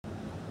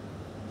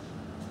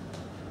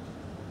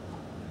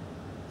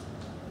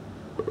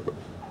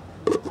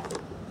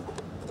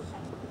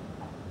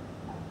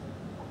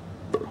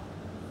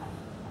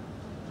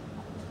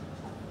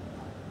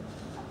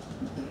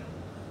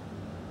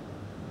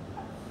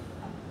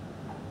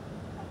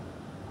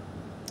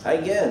Hi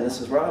again,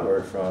 this is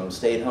Robert from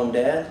Stay at Home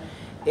Dad,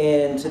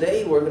 and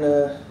today we're going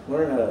to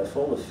learn how to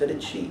fold a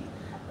fitted sheet.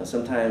 Now,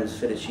 sometimes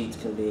fitted sheets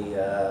can be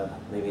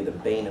maybe the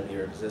bane of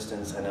your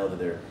existence. I know that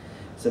they're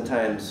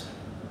sometimes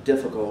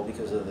difficult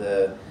because of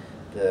the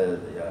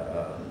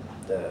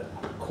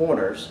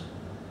corners,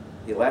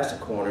 the elastic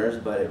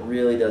corners, but it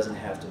really doesn't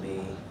have to be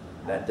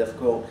that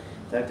difficult.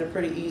 In fact, they're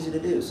pretty easy to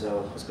do,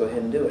 so let's go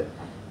ahead and do it.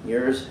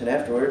 Yours, and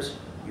afterwards,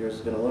 yours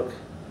is going to look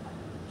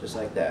just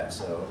like that.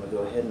 So I'm going to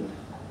go ahead and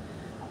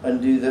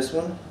undo this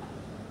one.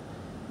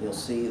 You'll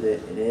see that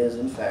it is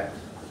in fact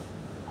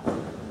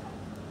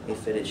a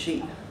fitted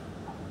sheet.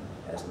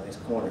 It has nice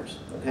corners.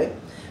 Okay,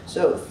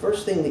 so the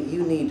first thing that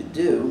you need to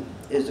do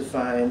is to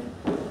find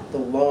the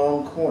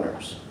long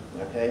corners.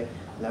 Okay,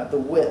 not the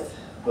width,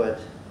 but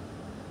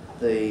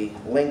the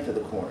length of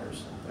the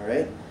corners. All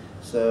right,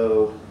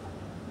 so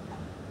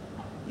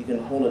you can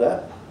hold it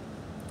up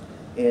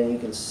and you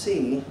can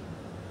see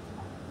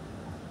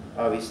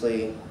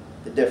obviously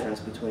the difference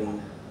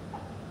between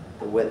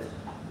the width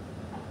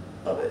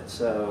of it.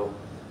 So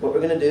what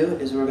we're going to do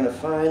is we're going to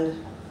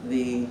find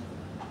the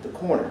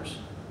corners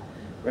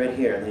right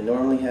here, and they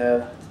normally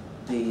have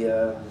the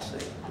let's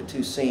see, the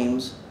two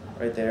seams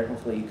right there.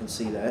 Hopefully you can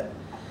see that.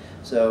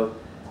 So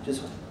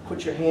just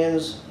put your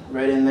hands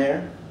right in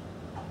there.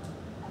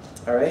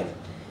 All right,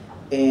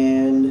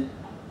 and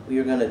we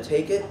are going to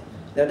take it.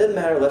 Now it doesn't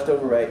matter left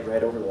over right,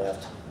 right over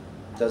left.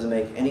 It doesn't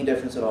make any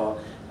difference at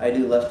all. I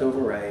do left over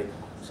right,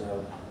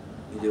 so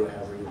you do it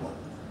however you want.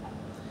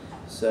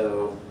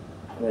 So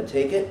I'm going to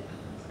take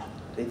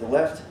the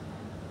left,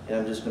 and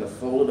I'm just going to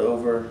fold it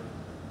over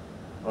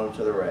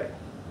onto the right,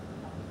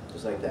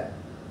 just like that.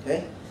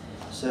 Okay?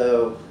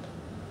 So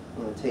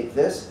I'm going to take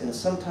this, and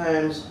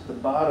sometimes the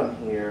bottom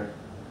here,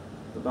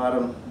 the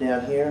bottom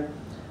down here,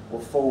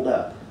 will fold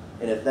up.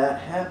 And if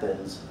that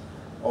happens,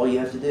 all you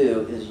have to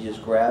do is you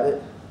just grab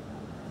it,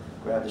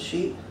 grab the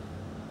sheet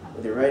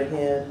with your right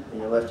hand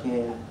and your left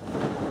hand,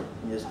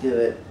 and just give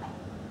it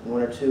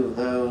one or two of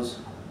those,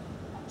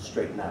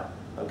 straighten out.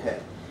 Okay,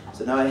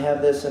 so now I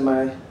have this in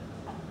my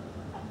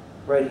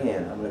right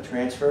hand. I'm going to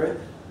transfer it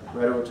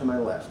right over to my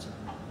left.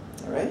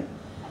 All right,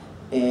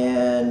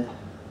 and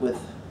with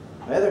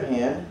my other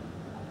hand,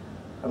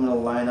 I'm going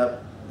to line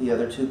up the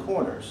other two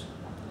corners.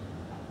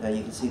 Now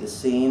you can see the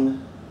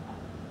seam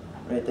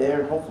right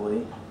there,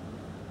 hopefully,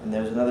 and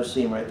there's another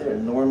seam right there.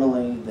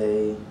 Normally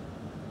they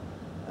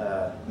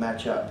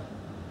match up.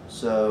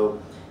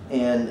 So,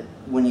 and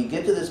when you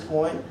get to this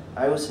point,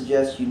 I would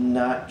suggest you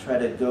not try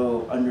to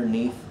go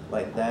underneath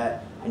like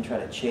that and try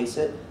to chase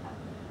it,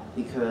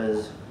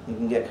 because you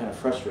can get kind of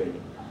frustrating.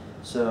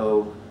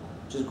 So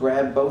just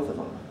grab both of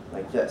them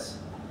like this,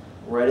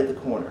 right at the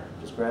corner.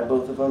 Just grab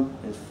both of them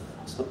and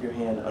slip your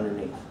hand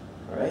underneath.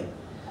 All right?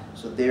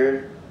 So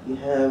there you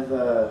have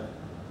the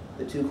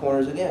two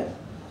corners again.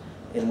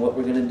 And what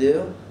we're going to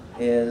do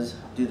is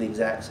do the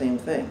exact same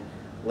thing.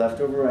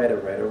 Left over right or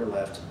right over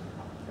left,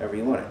 however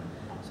you want it.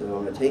 So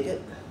I'm going to take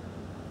it,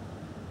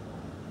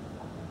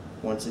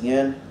 once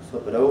again,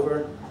 flip it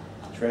over,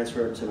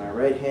 transfer it to my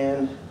right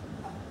hand,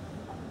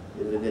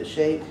 give it a good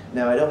shake.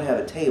 Now I don't have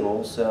a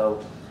table,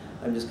 so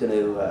I'm just going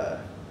to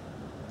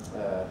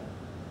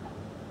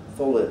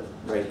fold it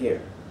right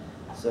here.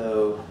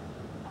 So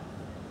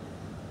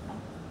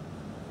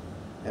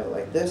have it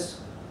like this,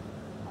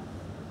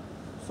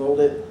 fold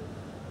it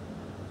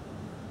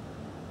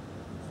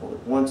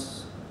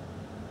once,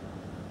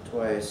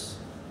 twice,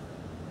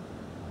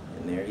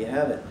 and there you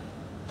have it.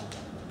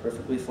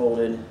 Perfectly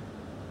folded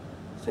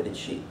fitted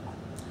sheet.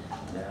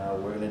 Now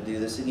we're going to do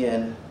this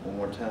again one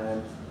more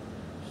time,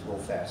 just a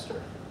little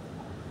faster.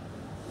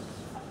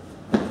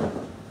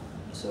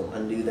 So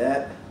undo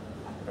that.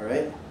 All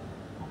right.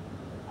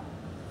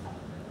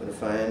 I'm going to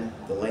find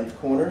the length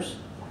corners,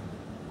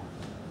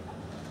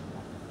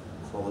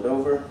 fold it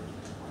over,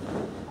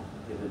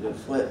 give it a good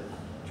flip,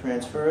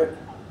 transfer it,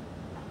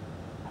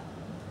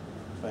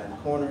 find the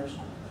corners,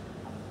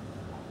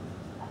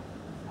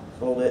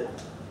 fold it,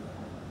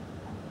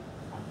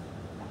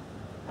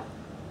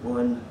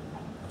 1,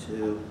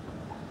 2,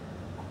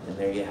 and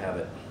there you have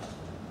it.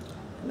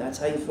 And that's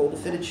how you fold a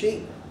fitted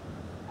sheet.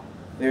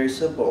 Very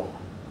simple.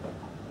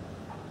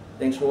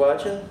 Thanks for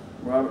watching.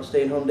 Robert,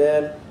 Stay at Home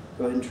Dad.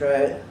 Go ahead and try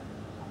it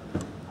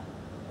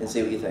and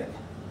see what you think.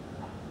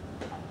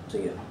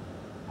 See ya.